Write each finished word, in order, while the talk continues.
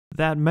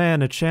That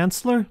man a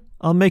chancellor?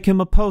 I'll make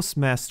him a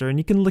postmaster and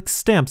you can lick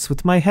stamps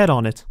with my head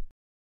on it.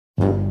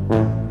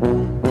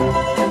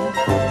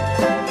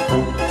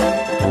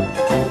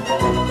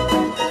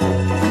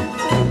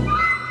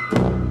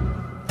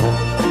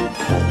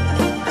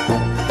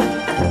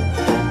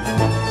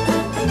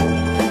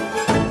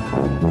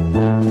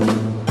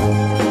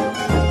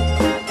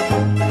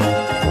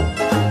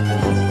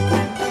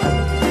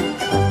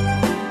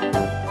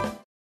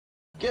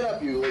 Get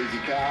up, you lazy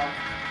cow.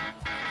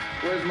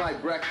 Where's my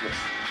breakfast?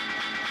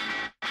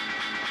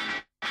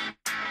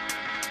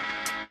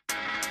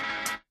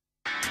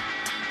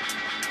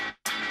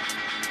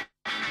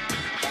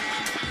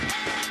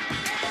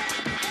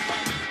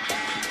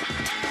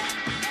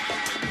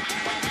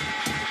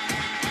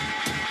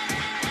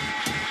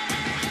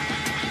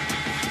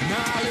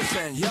 Now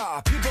listen,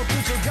 yeah, people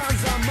put your guns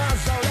on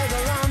us, all over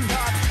around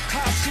up.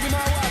 走り回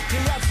って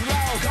奴ら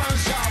をガン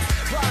ショッ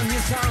プ。ワンに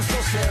酸素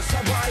してサ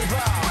バイバ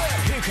ー。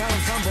悲観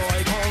三ボ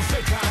イこの世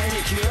界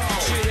に生きよう。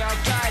視力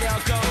体力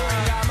運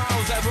が舞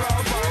うぜブロー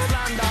ボー。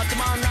なんだって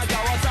真ん中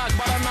はザク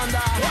バラなんだ。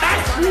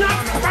That's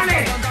not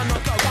funny!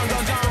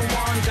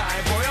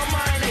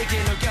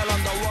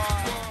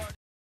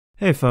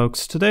 Hey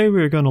folks, today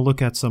we are going to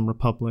look at some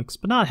republics,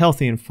 but not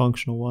healthy and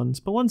functional ones,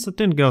 but ones that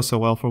didn't go so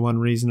well for one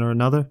reason or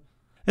another.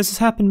 This has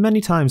happened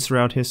many times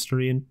throughout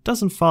history and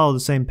doesn't follow the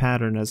same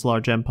pattern as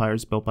large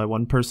empires built by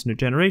one person or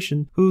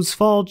generation, whose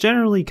fall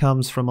generally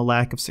comes from a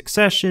lack of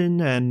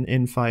succession and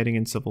infighting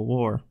and civil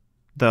war.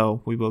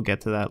 Though, we will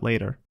get to that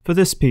later. For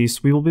this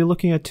piece, we will be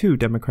looking at two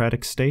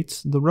democratic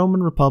states, the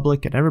Roman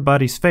Republic and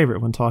everybody's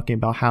favorite when talking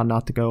about how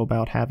not to go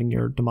about having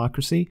your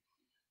democracy,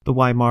 the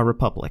Weimar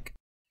Republic.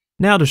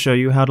 Now to show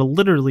you how to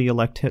literally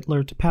elect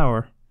Hitler to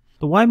power.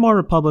 The Weimar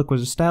Republic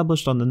was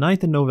established on the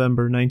 9th of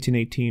November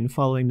 1918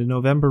 following the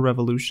November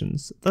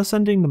Revolutions, thus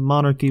ending the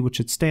monarchy which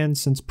had stand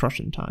since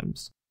Prussian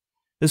times.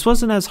 This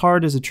wasn't as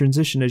hard as a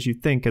transition as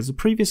you'd think, as the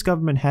previous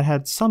government had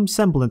had some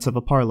semblance of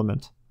a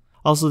parliament.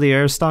 Also, the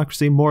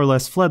aristocracy more or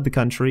less fled the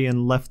country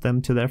and left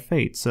them to their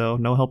fate, so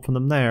no help from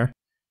them there.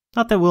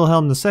 Not that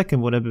Wilhelm II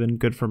would have been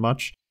good for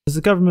much, as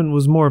the government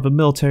was more of a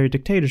military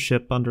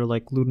dictatorship under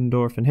like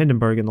Ludendorff and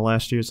Hindenburg in the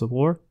last years of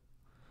war.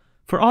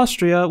 For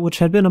Austria, which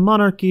had been a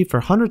monarchy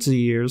for hundreds of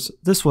years,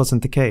 this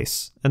wasn't the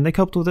case, and they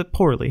coped with it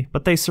poorly,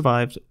 but they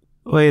survived.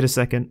 Wait a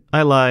second,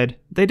 I lied.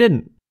 They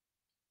didn't.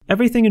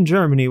 Everything in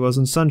Germany was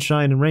in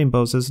sunshine and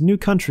rainbows as the new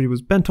country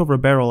was bent over a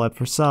barrel at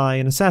Versailles,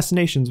 and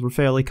assassinations were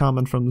fairly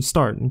common from the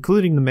start,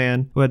 including the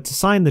man who had to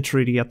sign the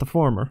treaty at the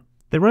former.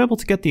 They were able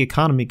to get the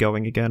economy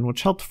going again,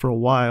 which helped for a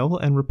while,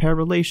 and repair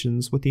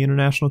relations with the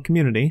international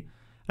community,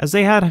 as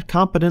they had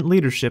competent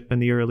leadership in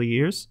the early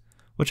years,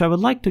 which I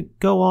would like to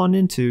go on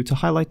into to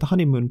highlight the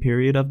honeymoon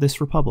period of this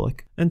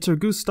republic. Enter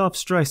Gustav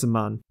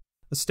Stresemann,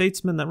 a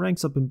statesman that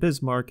ranks up in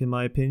Bismarck in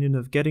my opinion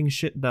of getting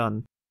shit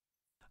done.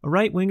 A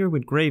right-winger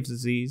with Graves'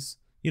 disease,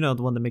 you know,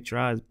 the one that makes your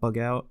eyes bug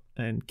out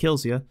and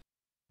kills you,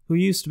 who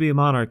used to be a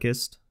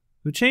monarchist,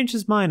 who changed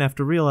his mind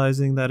after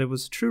realizing that it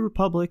was a true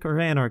republic or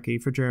anarchy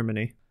for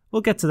Germany.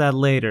 We'll get to that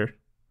later.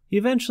 He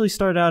eventually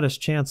started out as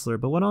chancellor,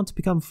 but went on to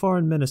become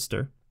foreign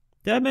minister.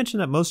 Did I mention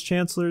that most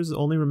chancellors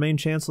only remain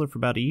chancellor for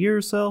about a year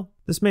or so?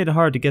 This made it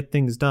hard to get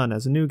things done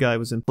as a new guy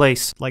was in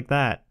place like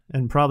that,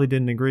 and probably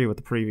didn't agree with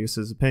the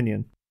previous'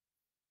 opinion.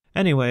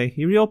 Anyway,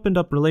 he reopened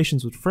up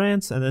relations with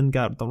France and then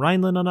got the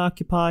Rhineland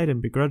unoccupied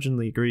and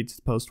begrudgingly agreed to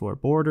the post-war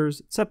borders,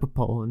 except with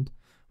Poland.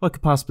 What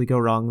could possibly go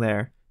wrong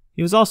there?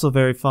 He was also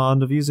very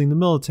fond of using the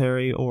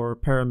military or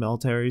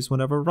paramilitaries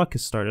whenever a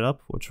ruckus started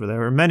up, which there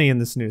were many in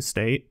this new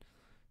state.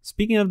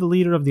 Speaking of the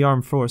leader of the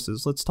armed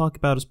forces, let's talk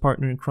about his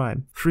partner in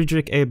crime,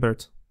 Friedrich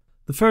Ebert.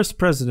 The first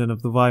president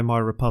of the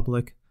Weimar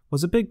Republic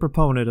was a big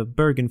proponent of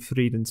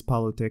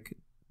Bergenfriedenspolitik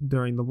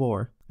during the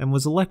war, and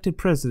was elected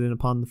president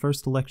upon the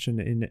first election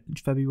in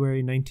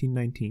February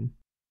 1919.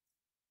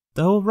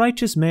 Though a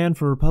righteous man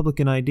for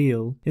Republican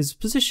ideal, his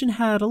position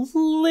had a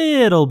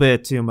little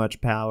bit too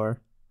much power.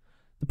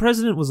 The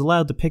president was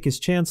allowed to pick his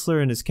chancellor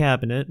and his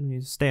cabinet,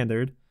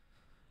 standard,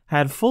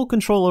 had full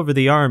control over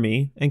the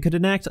army, and could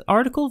enact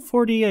Article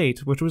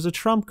 48, which was a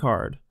trump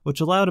card,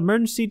 which allowed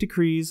emergency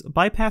decrees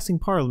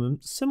bypassing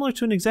parliament, similar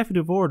to an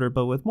executive order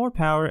but with more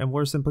power and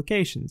worse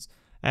implications,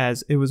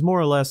 as it was more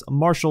or less a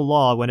martial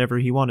law whenever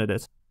he wanted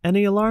it.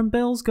 Any alarm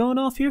bells going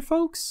off here,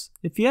 folks?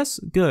 If yes,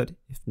 good.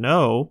 If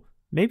no,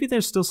 maybe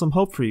there's still some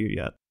hope for you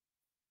yet.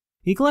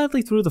 He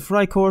gladly threw the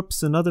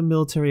Freikorps and other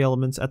military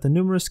elements at the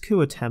numerous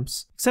coup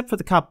attempts, except for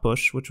the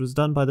Kappbusch, which was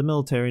done by the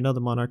military and other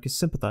monarchist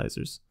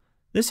sympathizers.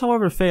 This,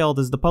 however, failed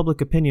as the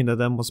public opinion of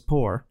them was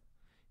poor.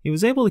 He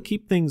was able to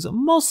keep things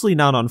mostly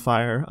not on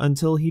fire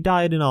until he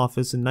died in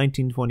office in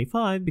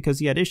 1925 because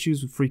he had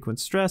issues with frequent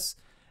stress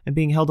and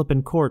being held up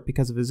in court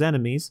because of his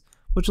enemies,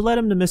 which led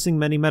him to missing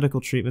many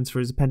medical treatments for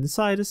his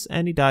appendicitis,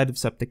 and he died of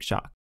septic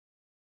shock.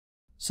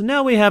 So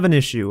now we have an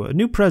issue. A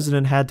new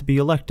president had to be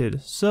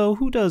elected. So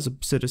who does a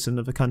citizen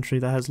of a country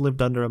that has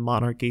lived under a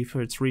monarchy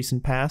for its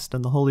recent past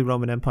and the Holy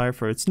Roman Empire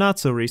for its not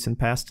so recent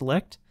past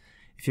elect?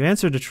 If you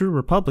answered a true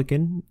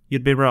Republican,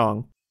 you'd be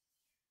wrong.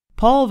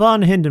 Paul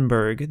von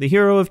Hindenburg, the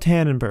hero of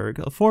Tannenberg,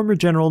 a former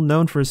general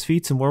known for his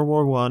feats in World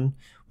War I,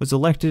 was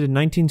elected in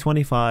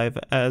 1925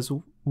 as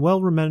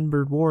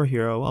well-remembered war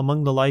hero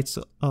among the lights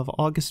of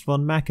August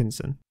von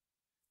Mackensen.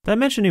 Did I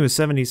mention he was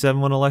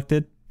 77 when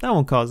elected? That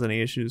won't cause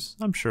any issues,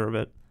 I'm sure of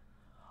it.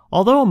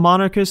 Although a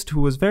monarchist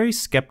who was very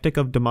skeptic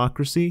of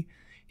democracy,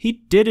 he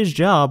did his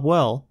job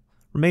well,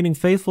 remaining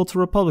faithful to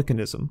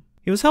republicanism.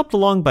 He was helped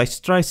along by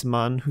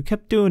Stresemann, who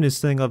kept doing his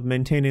thing of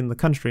maintaining the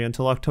country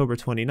until October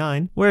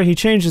 29, where he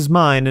changed his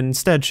mind and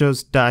instead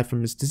chose to die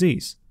from his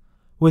disease.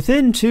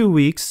 Within 2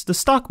 weeks, the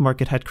stock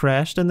market had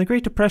crashed and the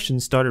Great Depression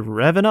started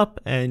revving up,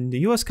 and the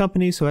US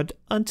companies who had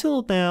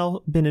until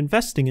now been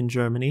investing in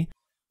Germany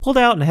pulled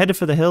out and headed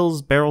for the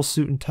hills, barrel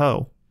suit in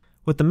tow.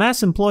 With the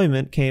mass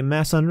employment came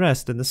mass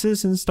unrest, and the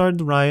citizens started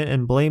to riot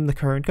and blame the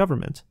current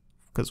government.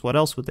 Because what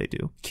else would they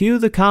do? Cue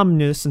the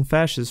communists and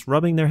fascists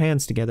rubbing their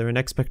hands together in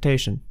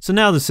expectation. So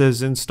now the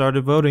citizens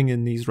started voting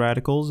in these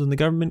radicals, and the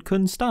government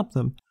couldn't stop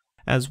them.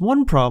 As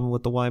one problem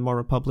with the Weimar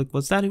Republic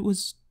was that it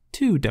was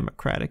too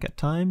democratic at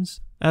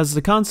times, as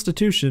the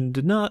Constitution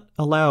did not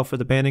allow for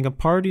the banning of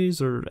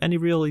parties or any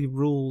really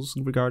rules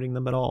regarding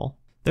them at all.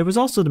 There was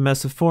also the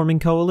mess of forming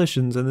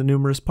coalitions in the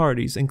numerous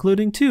parties,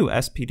 including 2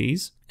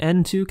 SPDs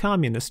and 2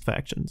 communist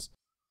factions.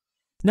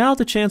 Now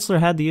the Chancellor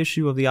had the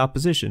issue of the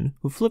opposition,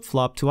 who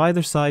flip-flopped to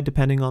either side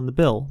depending on the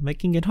bill,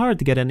 making it hard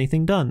to get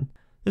anything done.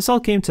 This all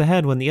came to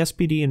head when the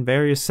SPD and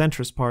various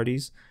centrist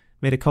parties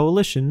made a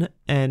coalition,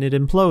 and it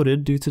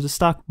imploded due to the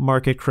stock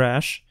market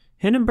crash.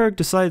 Hindenburg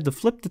decided to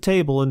flip the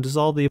table and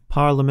dissolve the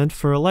parliament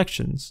for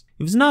elections.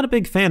 He was not a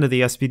big fan of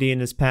the SPD in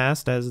his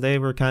past, as they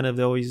were kind of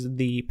always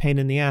the pain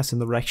in the ass in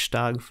the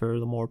Reichstag for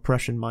the more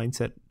Prussian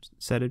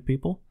mindset-setted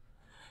people.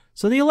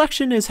 So the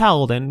election is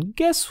held, and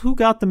guess who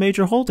got the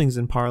major holdings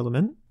in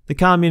parliament? The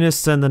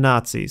communists and the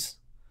Nazis.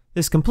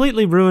 This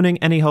completely ruining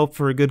any hope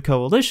for a good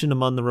coalition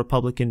among the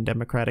Republican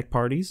Democratic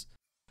parties.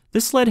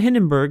 This led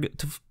Hindenburg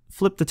to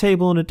flip the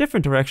table in a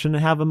different direction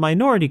and have a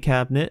minority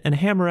cabinet and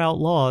hammer out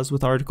laws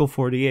with Article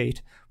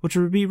 48, which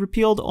would be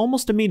repealed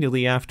almost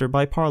immediately after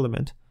by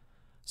Parliament.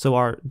 So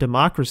our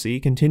democracy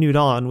continued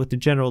on with the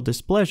general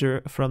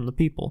displeasure from the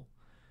people.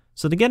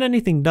 So to get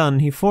anything done,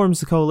 he forms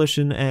the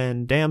coalition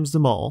and damns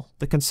them all,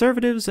 the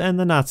Conservatives and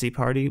the Nazi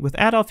Party, with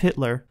Adolf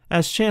Hitler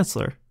as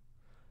Chancellor.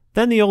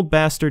 Then the old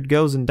bastard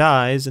goes and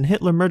dies, and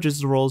Hitler merges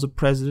the roles of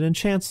President and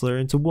Chancellor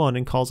into one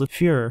and calls it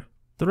Führer.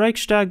 The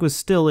Reichstag was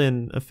still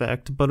in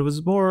effect, but it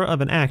was more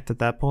of an act at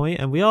that point,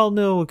 and we all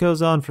know what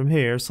goes on from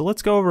here, so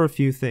let's go over a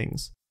few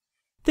things.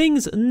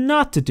 Things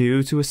not to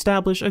do to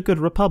establish a good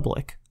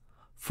republic.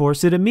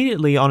 Force it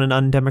immediately on an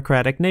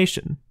undemocratic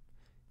nation.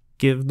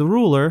 Give the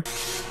ruler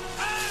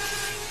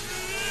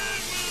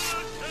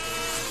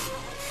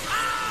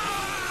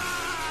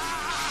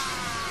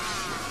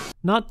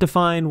not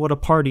define what a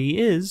party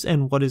is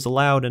and what is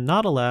allowed and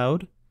not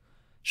allowed.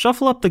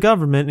 Shuffle up the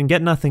government and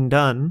get nothing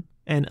done.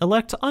 And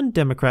elect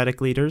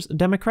undemocratic leaders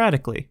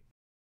democratically.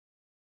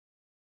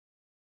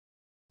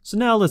 So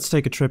now let's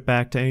take a trip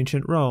back to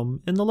ancient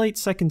Rome in the late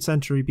 2nd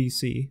century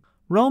BC.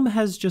 Rome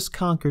has just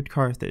conquered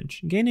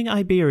Carthage, gaining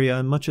Iberia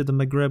and much of the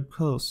Maghreb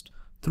coast.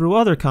 Through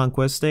other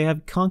conquests, they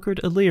have conquered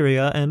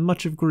Illyria and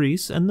much of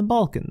Greece and the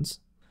Balkans.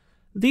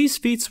 These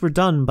feats were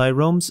done by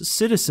Rome's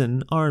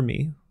citizen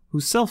army, who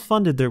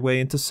self-funded their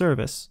way into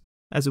service,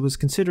 as it was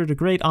considered a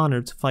great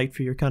honor to fight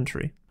for your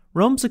country.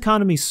 Rome's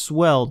economy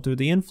swelled through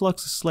the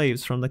influx of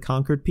slaves from the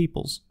conquered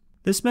peoples.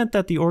 This meant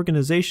that the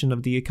organization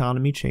of the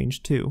economy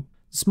changed too.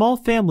 Small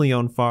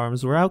family-owned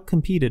farms were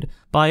outcompeted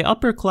by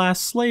upper-class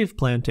slave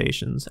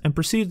plantations and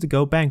proceeded to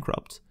go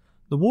bankrupt.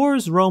 The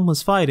wars Rome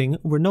was fighting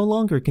were no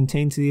longer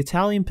contained to the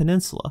Italian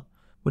peninsula,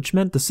 which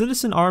meant the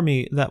citizen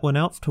army that went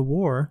out to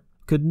war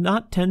could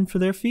not tend for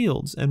their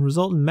fields and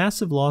result in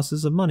massive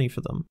losses of money for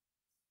them.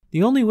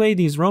 The only way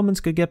these Romans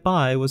could get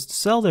by was to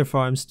sell their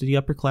farms to the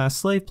upper-class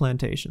slave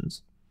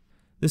plantations.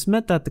 This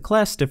meant that the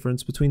class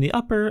difference between the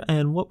upper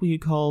and what we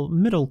call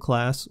middle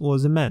class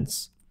was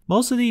immense.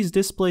 Most of these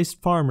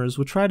displaced farmers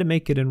would try to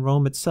make it in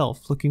Rome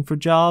itself, looking for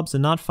jobs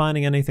and not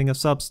finding anything of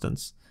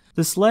substance.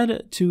 This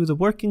led to the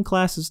working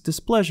class's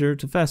displeasure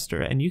to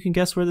fester, and you can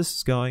guess where this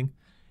is going.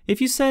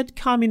 If you said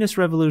communist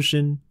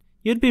revolution,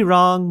 you'd be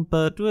wrong,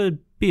 but would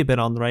be a bit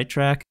on the right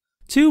track.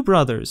 2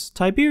 brothers,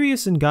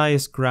 Tiberius and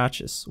Gaius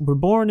Gracchus, were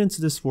born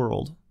into this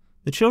world.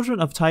 The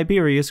children of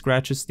Tiberius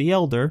Gracchus the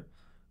Elder,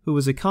 who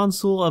was a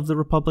consul of the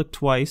Republic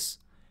twice,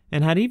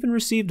 and had even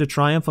received a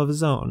triumph of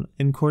his own,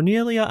 in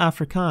Cornelia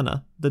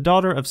Africana, the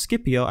daughter of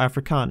Scipio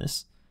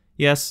Africanus.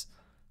 Yes,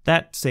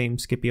 that same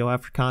Scipio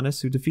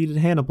Africanus who defeated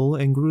Hannibal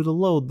and grew to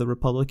loathe the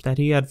Republic that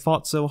he had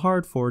fought so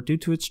hard for due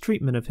to its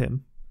treatment of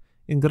him.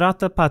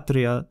 Ingrata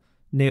patria,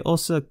 ne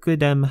ossa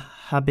quidem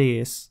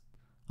habeis.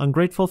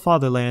 Ungrateful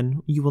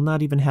fatherland, you will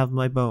not even have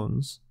my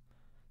bones.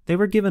 They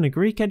were given a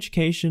Greek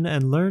education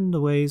and learned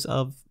the ways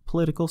of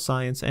political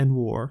science and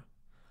war.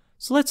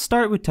 So let's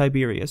start with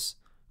Tiberius,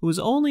 who was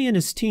only in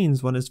his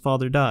teens when his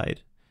father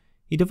died.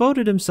 He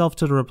devoted himself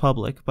to the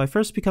Republic by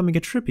first becoming a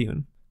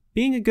tribune.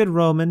 Being a good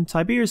Roman,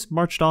 Tiberius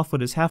marched off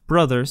with his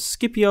half-brother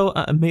Scipio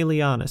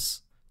Aemilianus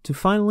to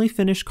finally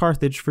finish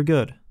Carthage for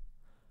good.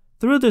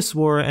 Through this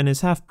war and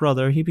his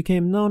half-brother, he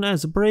became known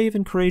as a brave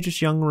and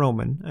courageous young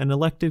Roman and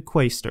elected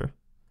quaestor.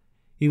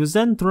 He was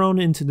then thrown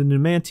into the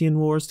Numantian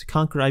Wars to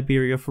conquer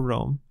Iberia for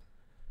Rome.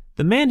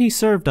 The man he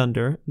served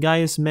under,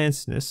 Gaius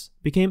Mancinus,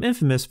 became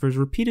infamous for his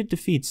repeated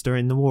defeats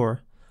during the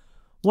war.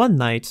 One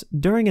night,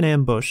 during an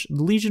ambush,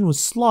 the legion was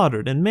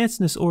slaughtered and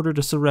Mancinus ordered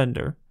a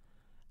surrender.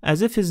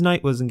 As if his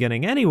night wasn't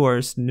getting any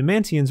worse, the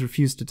Numantians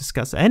refused to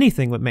discuss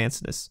anything with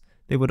Mancinus.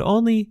 They would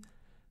only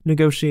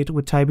negotiate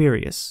with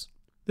Tiberius.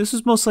 This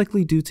was most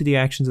likely due to the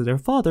actions of their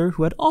father,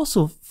 who had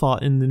also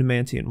fought in the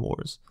Numantian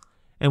Wars,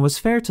 and was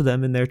fair to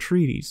them in their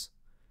treaties.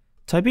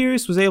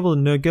 Tiberius was able to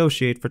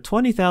negotiate for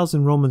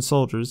 20,000 Roman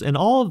soldiers and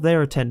all of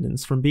their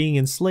attendants from being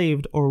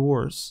enslaved or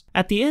worse.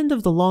 At the end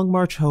of the long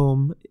march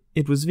home,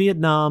 it was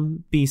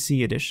Vietnam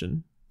BC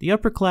edition. The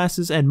upper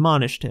classes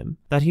admonished him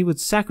that he would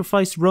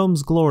sacrifice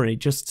Rome's glory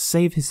just to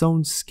save his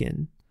own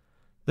skin.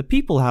 The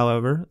people,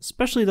 however,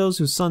 especially those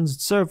whose sons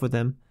had served with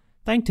him,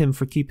 thanked him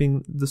for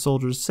keeping the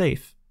soldiers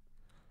safe.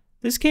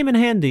 This came in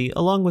handy,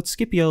 along with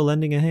Scipio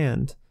lending a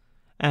hand,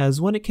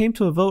 as when it came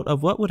to a vote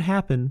of what would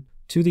happen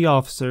to the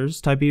officers,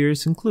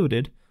 Tiberius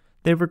included,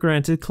 they were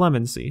granted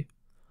clemency.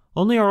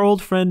 Only our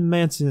old friend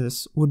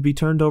Mancinus would be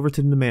turned over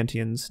to the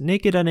Numantians,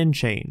 naked and in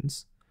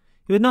chains.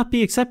 He would not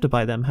be accepted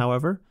by them,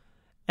 however,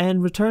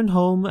 and returned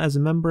home as a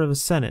member of a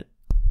senate,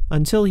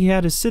 until he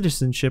had his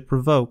citizenship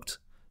revoked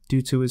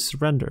due to his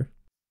surrender.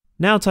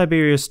 Now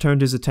Tiberius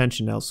turned his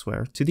attention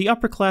elsewhere, to the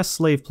upper-class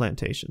slave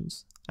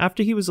plantations.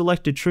 After he was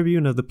elected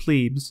tribune of the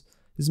plebes,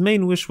 his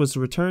main wish was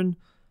to return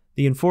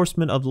the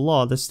enforcement of the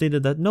law that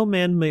stated that no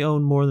man may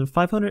own more than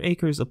 500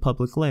 acres of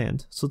public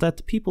land, so that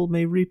the people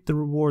may reap the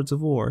rewards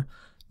of war,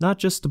 not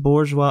just the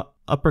bourgeois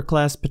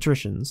upper-class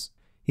patricians.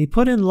 He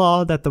put in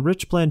law that the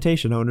rich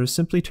plantation owners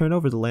simply turn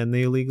over the land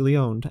they illegally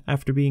owned,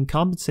 after being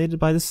compensated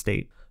by the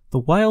state. The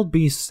wild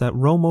beasts that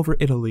roam over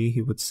Italy,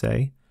 he would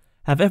say,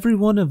 have every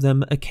one of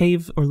them a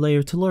cave or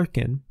lair to lurk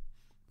in.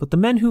 But the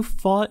men who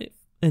fought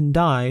and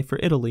die for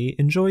Italy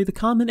enjoy the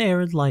common air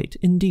and light,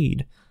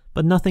 indeed,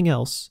 but nothing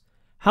else.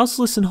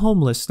 Houseless and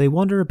homeless, they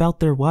wander about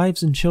their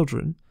wives and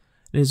children.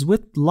 It is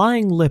with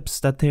lying lips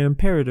that their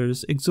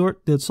imperators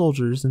exhort the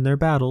soldiers in their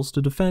battles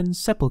to defend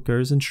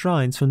sepulchres and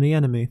shrines from the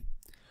enemy.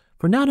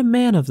 For not a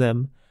man of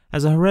them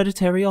has a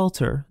hereditary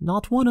altar,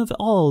 not one of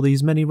all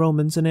these many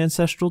Romans an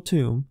ancestral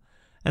tomb,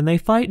 and they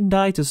fight and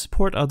die to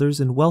support others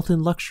in wealth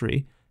and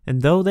luxury,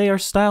 and though they are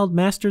styled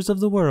masters of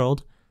the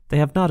world, they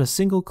have not a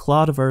single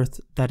clod of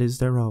earth that is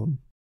their own.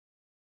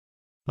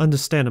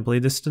 Understandably,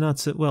 this did not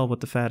sit well with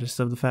the fattest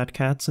of the fat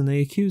cats, and they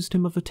accused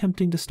him of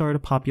attempting to start a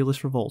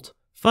populist revolt.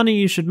 Funny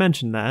you should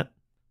mention that.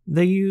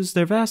 They used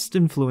their vast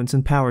influence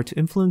and power to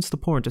influence the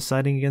poor into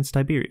siding against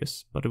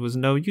Tiberius, but it was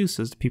no use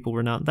as the people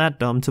were not that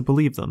dumb to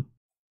believe them.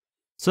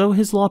 So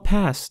his law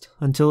passed,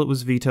 until it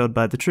was vetoed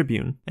by the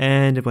tribune,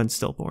 and it went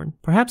stillborn.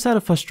 Perhaps out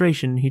of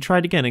frustration, he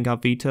tried again and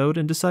got vetoed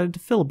and decided to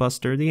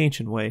filibuster the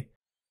ancient way,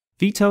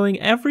 vetoing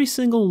every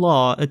single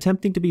law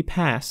attempting to be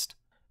passed,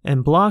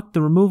 and blocked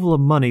the removal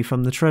of money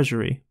from the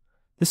treasury.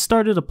 This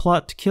started a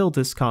plot to kill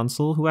this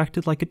consul, who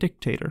acted like a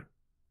dictator.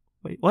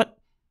 Wait, what?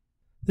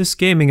 This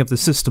gaming of the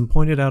system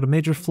pointed out a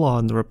major flaw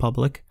in the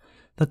Republic,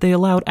 that they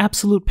allowed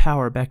absolute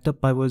power backed up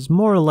by what was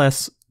more or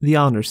less the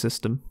honor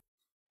system.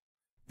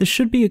 This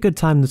should be a good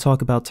time to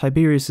talk about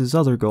Tiberius's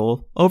other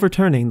goal,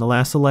 overturning the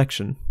last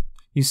election.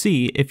 You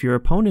see, if your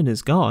opponent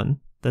is gone,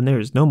 then there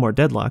is no more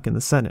deadlock in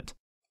the Senate.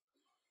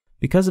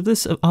 Because of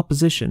this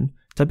opposition,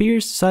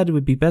 Tiberius decided it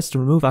would be best to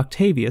remove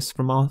Octavius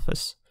from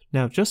office.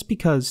 Now, just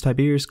because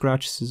Tiberius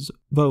Gracchus's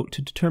vote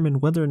to determine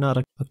whether or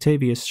not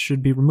Octavius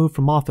should be removed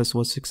from office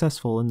was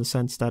successful in the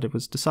sense that it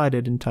was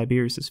decided in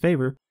Tiberius's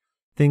favor,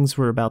 things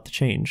were about to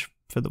change,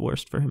 for the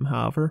worst for him,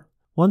 however.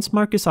 Once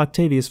Marcus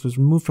Octavius was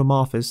removed from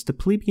office, the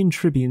plebeian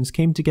tribunes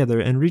came together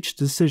and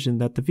reached a decision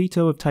that the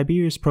veto of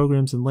Tiberius'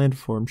 programs in land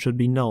reform should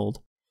be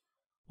nulled.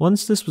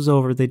 Once this was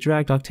over, they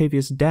dragged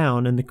Octavius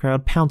down and the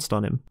crowd pounced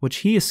on him, which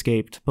he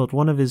escaped, but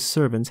one of his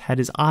servants had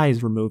his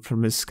eyes removed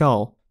from his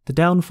skull. The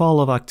downfall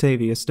of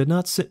Octavius did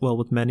not sit well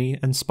with many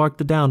and sparked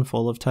the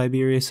downfall of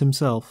Tiberius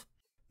himself.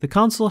 The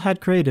consul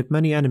had created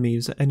many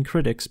enemies and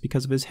critics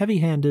because of his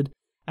heavy-handed,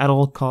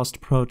 at-all-cost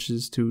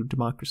approaches to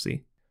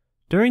democracy.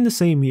 During the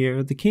same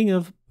year, the king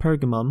of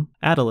Pergamum,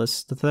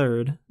 Attalus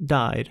III,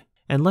 died,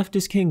 and left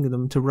his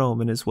kingdom to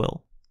Rome in his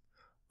will.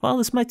 While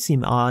this might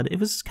seem odd, it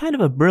was kind of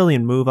a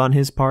brilliant move on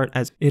his part,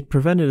 as it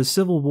prevented a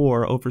civil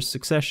war over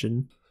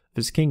succession of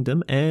his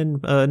kingdom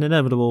and an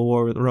inevitable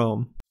war with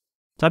Rome.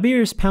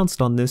 Tiberius pounced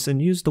on this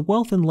and used the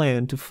wealth and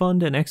land to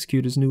fund and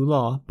execute his new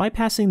law,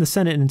 bypassing the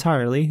Senate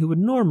entirely, who would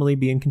normally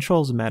be in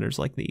control of matters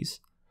like these.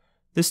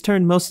 This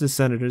turned most of the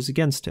senators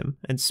against him,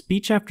 and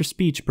speech after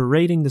speech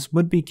berating this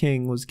would-be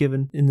king was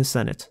given in the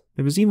Senate.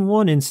 There was even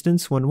one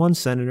instance when one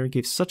senator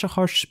gave such a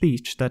harsh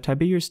speech that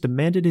Tiberius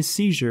demanded his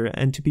seizure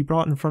and to be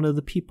brought in front of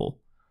the people.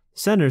 The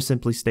senator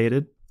simply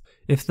stated,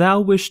 If thou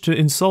wish to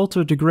insult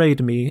or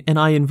degrade me, and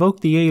I invoke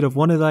the aid of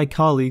one of thy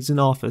colleagues in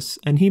office,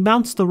 and he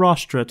mounts the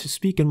rostra to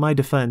speak in my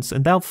defense,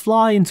 and thou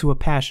fly into a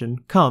passion,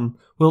 come,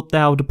 wilt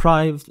thou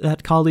deprive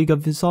that colleague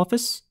of his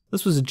office?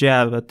 This was a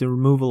jab at the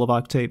removal of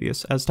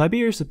Octavius, as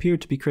Tiberius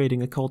appeared to be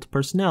creating a cult of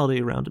personality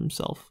around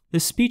himself.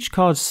 This speech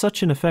caused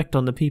such an effect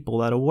on the people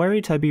that a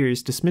wary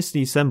Tiberius dismissed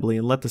the assembly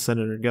and let the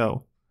senator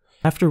go.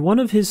 After one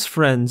of his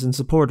friends and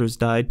supporters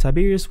died,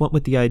 Tiberius went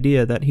with the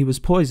idea that he was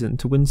poisoned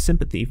to win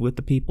sympathy with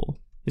the people.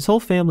 His whole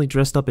family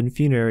dressed up in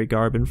funerary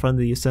garb in front of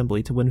the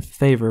assembly to win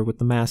favor with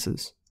the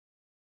masses.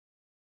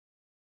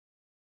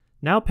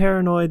 Now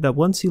paranoid that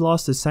once he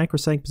lost his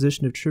sacrosanct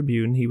position of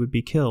tribune he would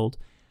be killed,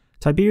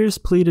 Tiberius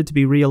pleaded to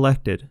be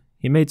re-elected.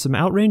 He made some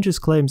outrageous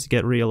claims to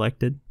get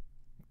re-elected.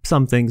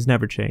 Some things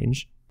never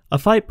change. A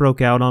fight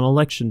broke out on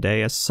election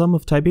day as some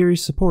of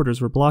Tiberius'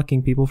 supporters were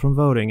blocking people from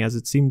voting as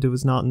it seemed it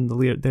was not in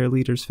their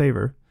leader's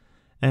favor,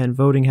 and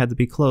voting had to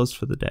be closed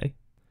for the day.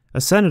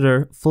 A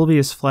senator,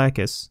 Fulvius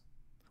Flaccus,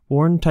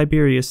 warned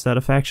Tiberius that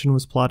a faction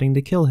was plotting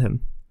to kill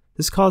him.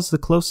 This caused the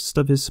closest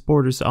of his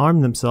supporters to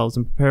arm themselves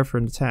and prepare for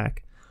an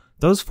attack.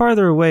 Those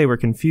farther away were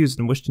confused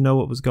and wished to know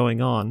what was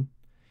going on.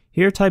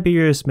 Here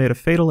Tiberius made a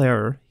fatal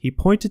error. He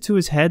pointed to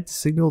his head to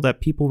signal that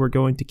people were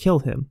going to kill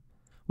him.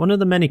 One of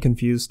the many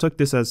confused took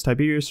this as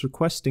Tiberius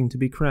requesting to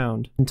be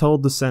crowned, and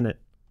told the Senate.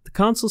 The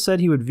consul said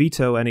he would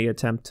veto any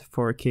attempt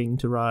for a king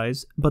to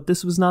rise, but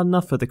this was not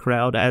enough for the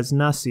crowd, as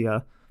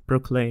Nasia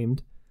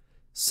proclaimed,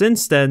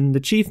 "Since then the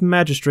chief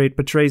magistrate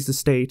betrays the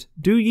state,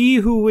 do ye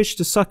who wish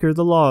to succor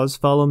the laws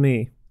follow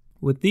me."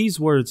 With these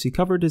words he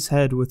covered his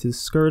head with his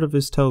skirt of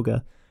his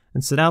toga,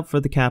 and set out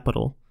for the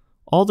capital.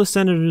 All the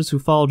senators who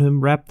followed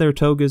him wrapped their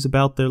togas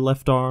about their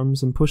left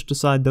arms and pushed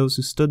aside those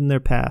who stood in their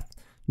path,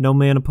 no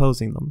man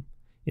opposing them,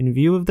 in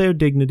view of their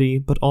dignity,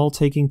 but all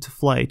taking to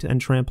flight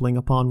and trampling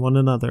upon one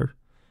another.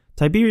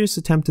 Tiberius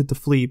attempted to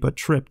flee, but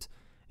tripped,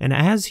 and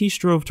as he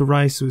strove to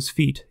rise to his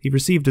feet, he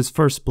received his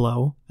first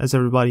blow, as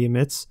everybody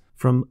admits,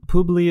 from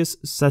Publius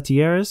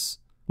Satierus,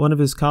 one of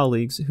his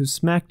colleagues, who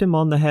smacked him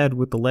on the head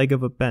with the leg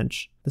of a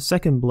bench. The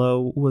second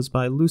blow was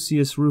by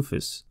Lucius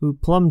Rufus, who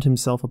plumed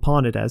himself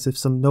upon it as if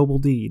some noble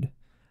deed.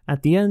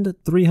 At the end,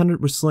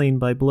 300 were slain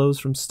by blows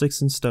from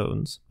sticks and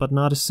stones, but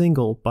not a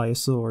single by a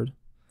sword.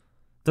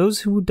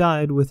 Those who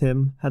died with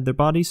him had their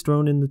bodies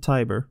thrown in the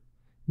Tiber,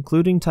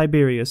 including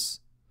Tiberius,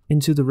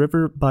 into the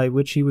river by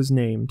which he was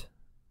named.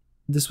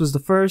 This was the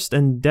first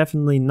and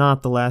definitely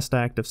not the last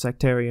act of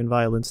sectarian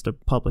violence the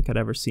public had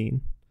ever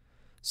seen.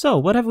 So,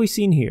 what have we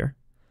seen here?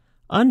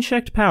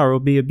 Unchecked power will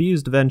be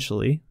abused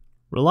eventually.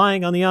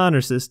 Relying on the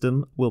honor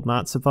system will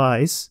not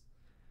suffice.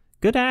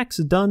 Good acts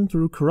done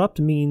through corrupt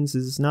means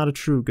is not a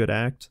true good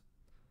act.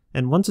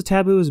 And once a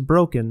taboo is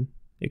broken,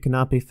 it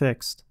cannot be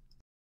fixed.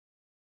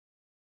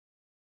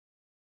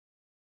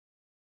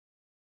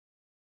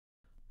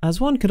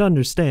 As one could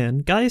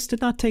understand, Gaius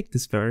did not take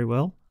this very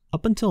well.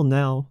 Up until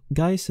now,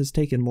 Gaius has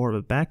taken more of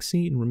a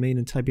backseat and remained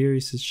in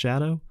Tiberius'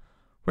 shadow,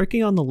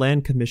 working on the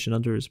land commission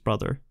under his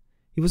brother.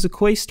 He was a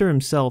quaestor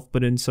himself,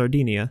 but in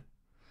Sardinia.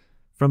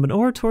 From an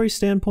oratory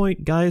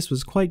standpoint, Gaius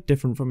was quite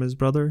different from his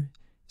brother.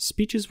 His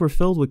speeches were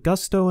filled with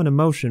gusto and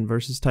emotion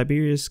versus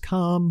Tiberius'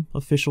 calm,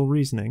 official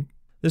reasoning.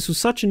 This was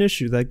such an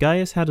issue that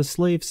Gaius had a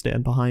slave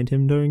stand behind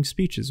him during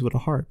speeches with a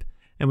harp,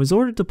 and was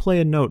ordered to play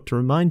a note to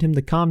remind him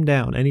to calm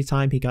down any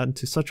time he got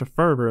into such a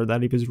fervor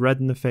that he was red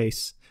in the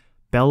face,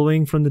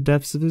 bellowing from the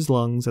depths of his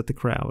lungs at the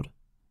crowd.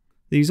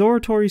 These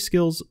oratory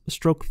skills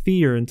stroke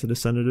fear into the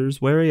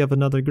senators, wary of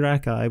another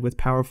Gracchi with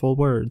powerful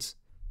words.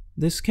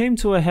 This came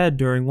to a head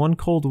during one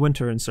cold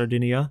winter in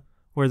Sardinia,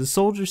 where the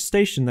soldiers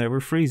stationed there were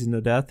freezing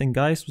to death, and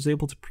Gaius was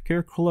able to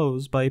procure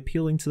clothes by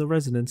appealing to the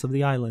residents of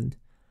the island.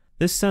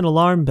 This sent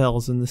alarm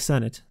bells in the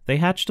Senate. They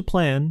hatched a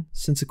plan.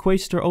 Since a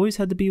quaestor always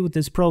had to be with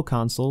his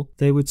proconsul,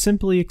 they would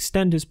simply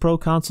extend his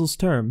proconsul's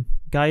term.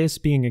 Gaius,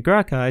 being a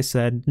Gracchi,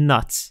 said,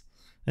 "Nuts,"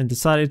 and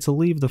decided to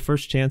leave the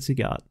first chance he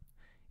got.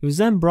 He was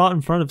then brought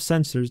in front of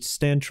censors to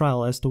stand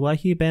trial as to why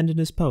he abandoned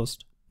his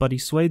post, but he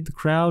swayed the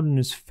crowd in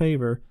his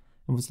favor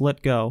and was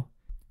let go.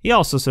 He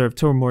also served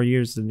 2 more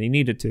years than he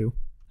needed to.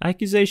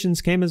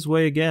 Accusations came his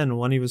way again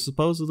when he was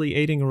supposedly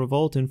aiding a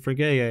revolt in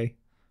Phrygia.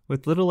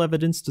 With little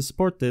evidence to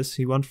support this,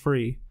 he went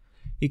free.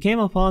 He came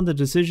upon the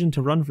decision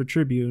to run for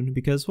tribune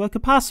because what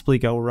could possibly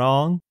go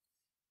wrong?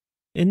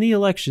 In the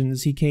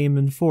elections, he came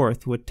in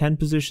 4th with 10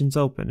 positions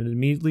open and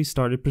immediately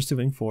started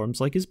pursuing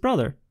forms like his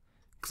brother,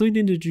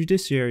 including the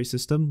judiciary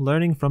system,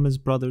 learning from his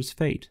brother's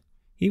fate.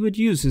 He would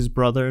use his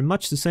brother in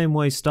much the same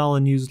way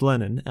Stalin used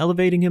Lenin,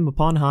 elevating him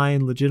upon high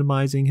and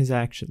legitimizing his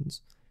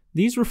actions.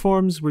 These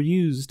reforms were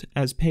used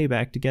as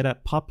payback to get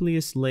at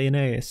Publius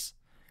Leonaeus,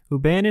 who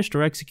banished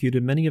or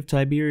executed many of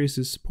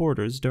Tiberius'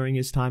 supporters during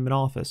his time in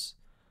office.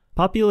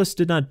 Populus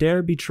did not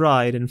dare be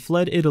tried and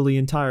fled Italy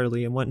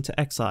entirely and went into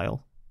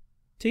exile.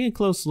 Taking a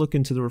close look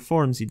into the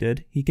reforms he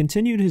did, he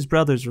continued his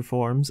brother's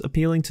reforms,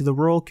 appealing to the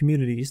rural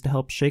communities to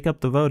help shake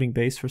up the voting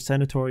base for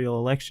senatorial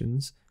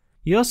elections.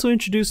 He also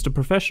introduced the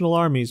professional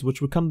armies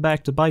which would come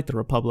back to bite the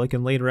Republic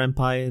and later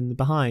Empire in the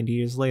behind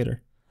years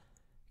later.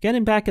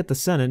 Getting back at the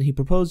Senate, he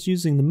proposed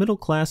using the middle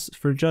class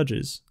for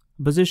judges,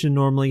 a position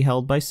normally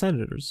held by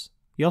senators.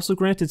 He also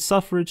granted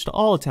suffrage to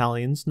all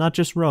Italians, not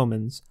just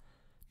Romans.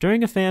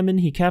 During a famine,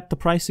 he capped the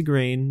price of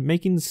grain,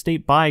 making the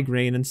state buy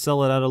grain and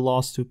sell it at a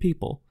loss to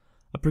people,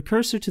 a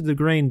precursor to the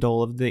grain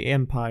dole of the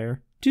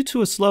empire. Due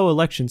to a slow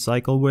election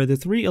cycle where the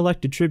 3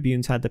 elected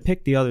tribunes had to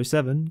pick the other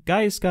 7,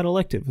 Gaius got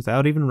elected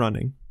without even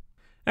running.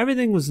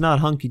 Everything was not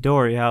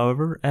hunky-dory,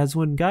 however, as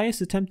when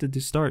Gaius attempted to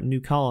start new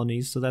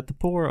colonies so that the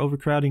poor,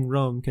 overcrowding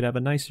Rome could have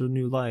a nicer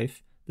new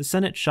life, the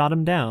Senate shot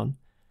him down,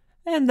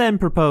 and then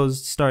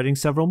proposed starting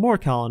several more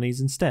colonies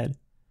instead.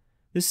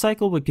 This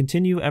cycle would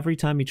continue every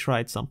time he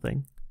tried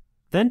something.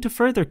 Then, to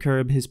further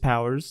curb his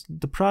powers,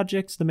 the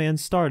projects the man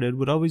started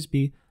would always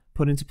be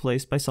put into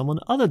place by someone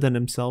other than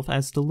himself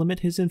as to limit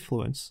his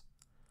influence.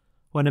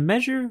 When a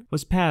measure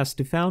was passed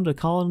to found a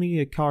colony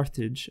at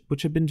Carthage,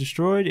 which had been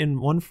destroyed in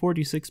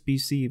 146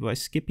 BC by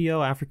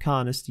Scipio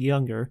Africanus the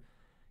Younger,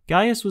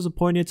 Gaius was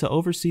appointed to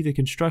oversee the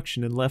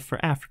construction and left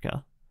for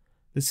Africa.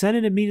 The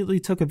Senate immediately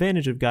took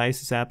advantage of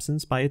Gaius'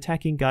 absence by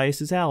attacking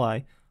Gaius'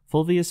 ally,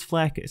 Fulvius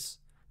Flaccus,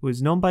 who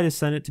was known by the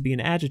Senate to be an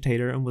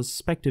agitator and was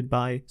suspected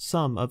by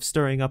some of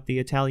stirring up the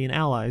Italian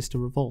allies to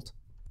revolt.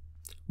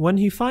 When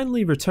he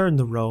finally returned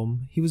to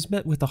Rome, he was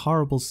met with a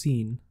horrible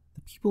scene.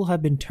 The people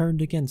had been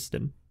turned against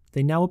him.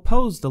 They now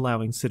opposed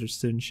allowing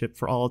citizenship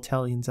for all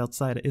Italians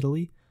outside of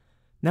Italy.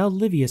 Now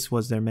Livius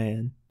was their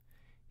man.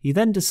 He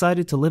then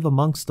decided to live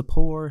amongst the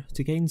poor,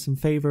 to gain some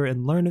favor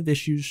and learn of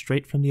issues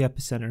straight from the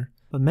epicenter.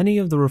 But many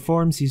of the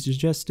reforms he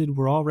suggested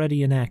were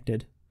already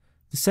enacted.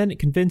 The Senate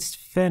convinced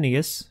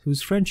Fannius,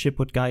 whose friendship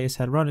with Gaius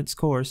had run its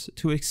course,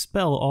 to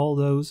expel all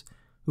those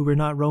who were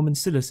not Roman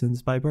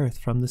citizens by birth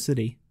from the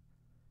city.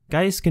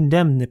 Gaius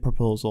condemned the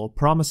proposal,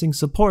 promising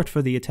support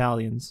for the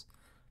Italians.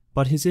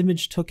 But his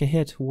image took a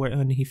hit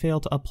when he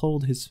failed to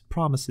uphold his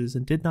promises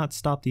and did not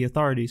stop the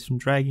authorities from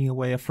dragging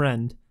away a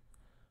friend.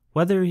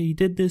 Whether he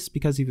did this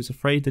because he was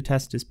afraid to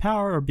test his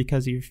power or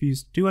because he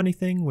refused to do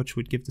anything, which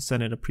would give the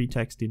Senate a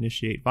pretext to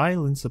initiate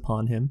violence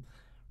upon him,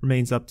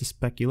 remains up to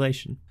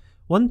speculation.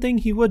 One thing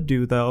he would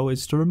do, though,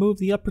 is to remove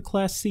the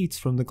upper-class seats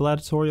from the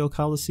gladiatorial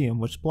Colosseum,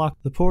 which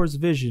blocked the poor's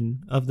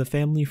vision of the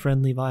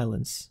family-friendly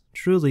violence.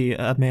 Truly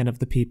a man of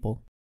the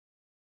people.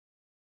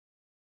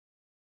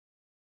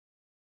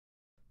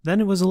 Then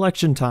it was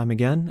election time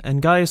again,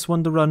 and Gaius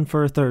won to run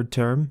for a 3rd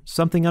term,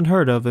 something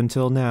unheard of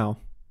until now.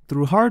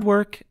 Through hard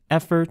work,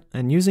 effort,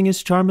 and using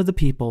his charm of the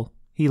people,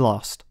 he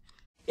lost.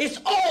 It's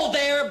all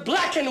there,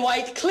 black and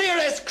white, clear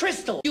as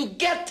crystal. You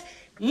get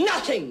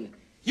nothing.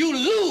 You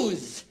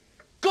lose.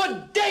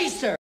 Good day,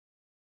 sir.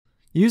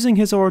 Using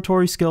his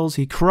oratory skills,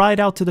 he cried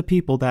out to the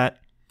people that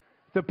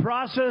the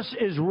process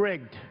is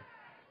rigged.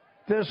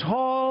 This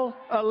whole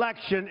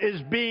election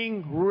is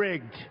being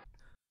rigged.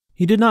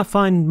 He did not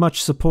find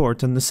much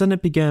support, and the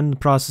Senate began the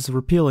process of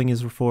repealing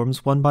his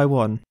reforms one by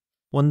one.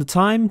 When the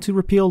time to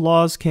repeal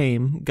laws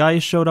came,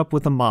 Gaius showed up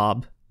with a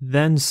mob.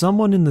 Then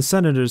someone in the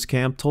senator's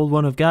camp told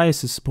one of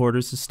Gaius'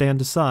 supporters to stand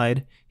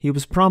aside. He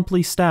was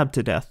promptly stabbed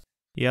to death.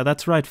 Yeah,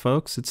 that's right,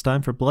 folks. It's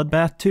time for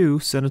Bloodbath 2,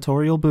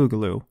 Senatorial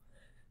Boogaloo.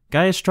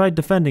 Gaius tried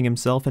defending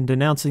himself and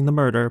denouncing the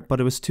murder, but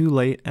it was too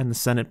late and the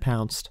Senate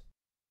pounced.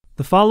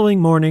 The following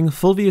morning,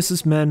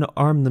 Fulvius's men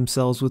armed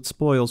themselves with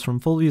spoils from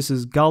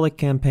Fulvius's Gallic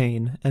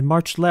campaign and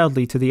marched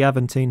loudly to the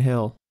Aventine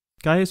Hill.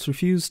 Gaius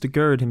refused to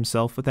gird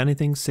himself with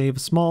anything save a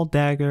small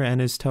dagger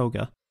and his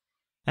toga.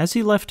 As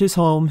he left his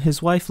home,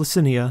 his wife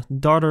Licinia,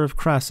 daughter of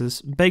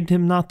Crassus, begged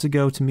him not to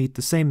go to meet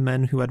the same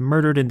men who had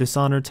murdered and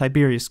dishonored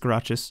Tiberius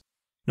Gracchus,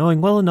 knowing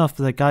well enough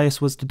that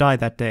Gaius was to die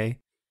that day.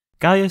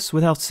 Gaius,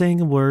 without saying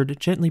a word,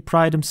 gently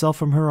pried himself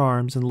from her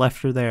arms and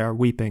left her there,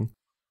 weeping,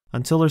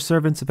 until her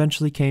servants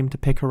eventually came to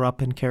pick her up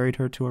and carried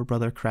her to her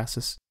brother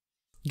Crassus.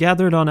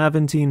 Gathered on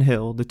Aventine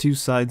Hill, the two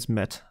sides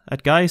met.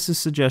 At Gaius'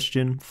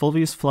 suggestion,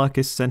 Fulvius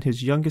Flaccus sent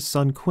his youngest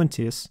son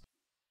Quintius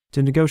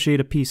to negotiate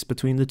a peace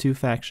between the two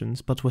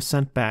factions, but was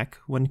sent back.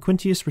 When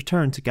Quintius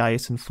returned to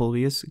Gaius and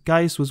Fulvius,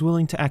 Gaius was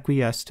willing to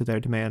acquiesce to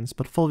their demands,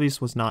 but Fulvius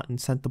was not and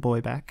sent the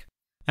boy back.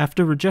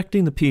 After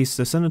rejecting the peace,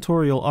 the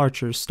senatorial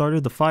archers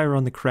started the fire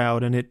on the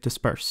crowd and it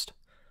dispersed.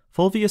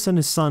 Fulvius and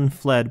his son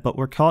fled but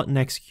were caught and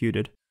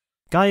executed.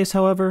 Gaius,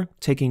 however,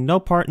 taking no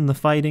part in the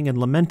fighting and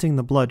lamenting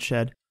the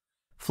bloodshed,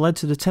 fled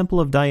to the Temple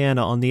of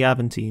Diana on the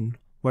Aventine,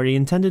 where he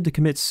intended to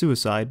commit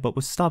suicide but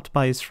was stopped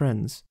by his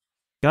friends.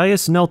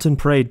 Gaius knelt and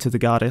prayed to the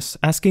goddess,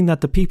 asking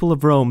that the people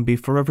of Rome be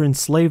forever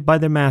enslaved by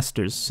their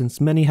masters, since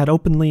many had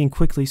openly and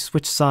quickly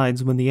switched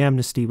sides when the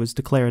amnesty was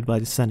declared by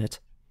the Senate.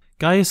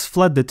 Gaius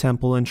fled the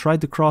temple and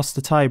tried to cross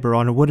the Tiber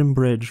on a wooden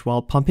bridge,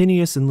 while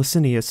Pomponius and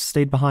Licinius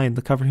stayed behind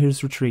to cover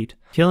his retreat,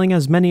 killing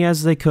as many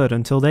as they could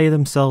until they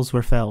themselves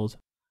were felled.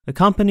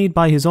 Accompanied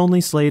by his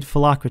only slave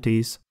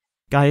Philocrates,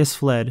 Gaius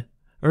fled,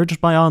 urged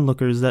by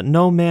onlookers that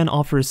no man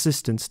offer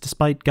assistance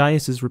despite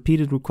Gaius's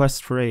repeated requests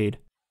for aid.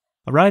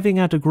 Arriving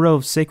at a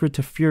grove sacred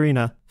to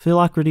Furina,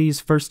 Philocrates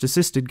first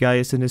assisted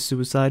Gaius in his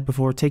suicide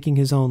before taking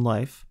his own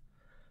life.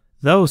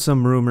 Though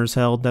some rumors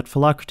held that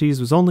Philocrates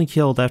was only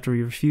killed after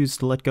he refused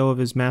to let go of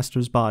his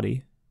master's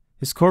body.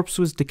 His corpse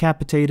was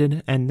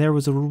decapitated, and there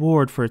was a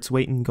reward for its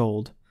weight in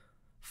gold.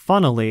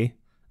 Funnily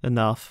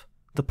enough,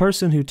 the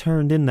person who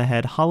turned in the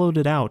head hollowed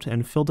it out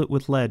and filled it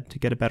with lead to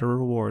get a better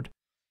reward.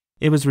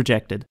 It was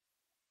rejected.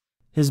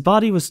 His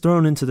body was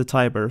thrown into the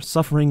Tiber,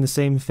 suffering the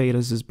same fate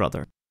as his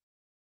brother.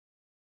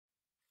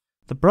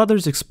 The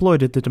brothers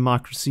exploited the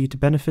democracy to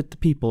benefit the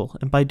people,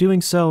 and by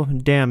doing so,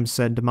 damned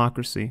said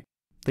democracy.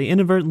 They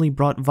inadvertently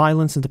brought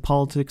violence into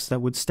politics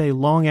that would stay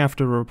long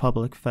after a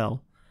republic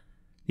fell.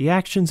 The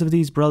actions of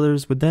these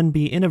brothers would then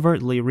be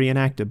inadvertently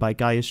reenacted by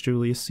Gaius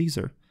Julius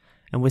Caesar,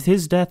 and with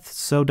his death,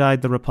 so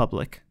died the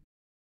republic.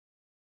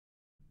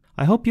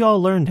 I hope you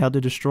all learned how to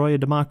destroy a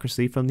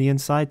democracy from the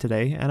inside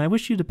today, and I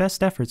wish you the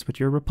best efforts with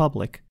your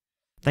republic.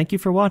 Thank you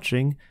for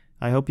watching.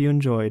 I hope you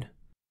enjoyed.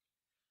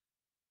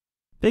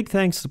 Big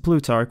thanks to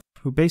Plutarch,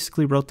 who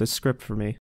basically wrote this script for me.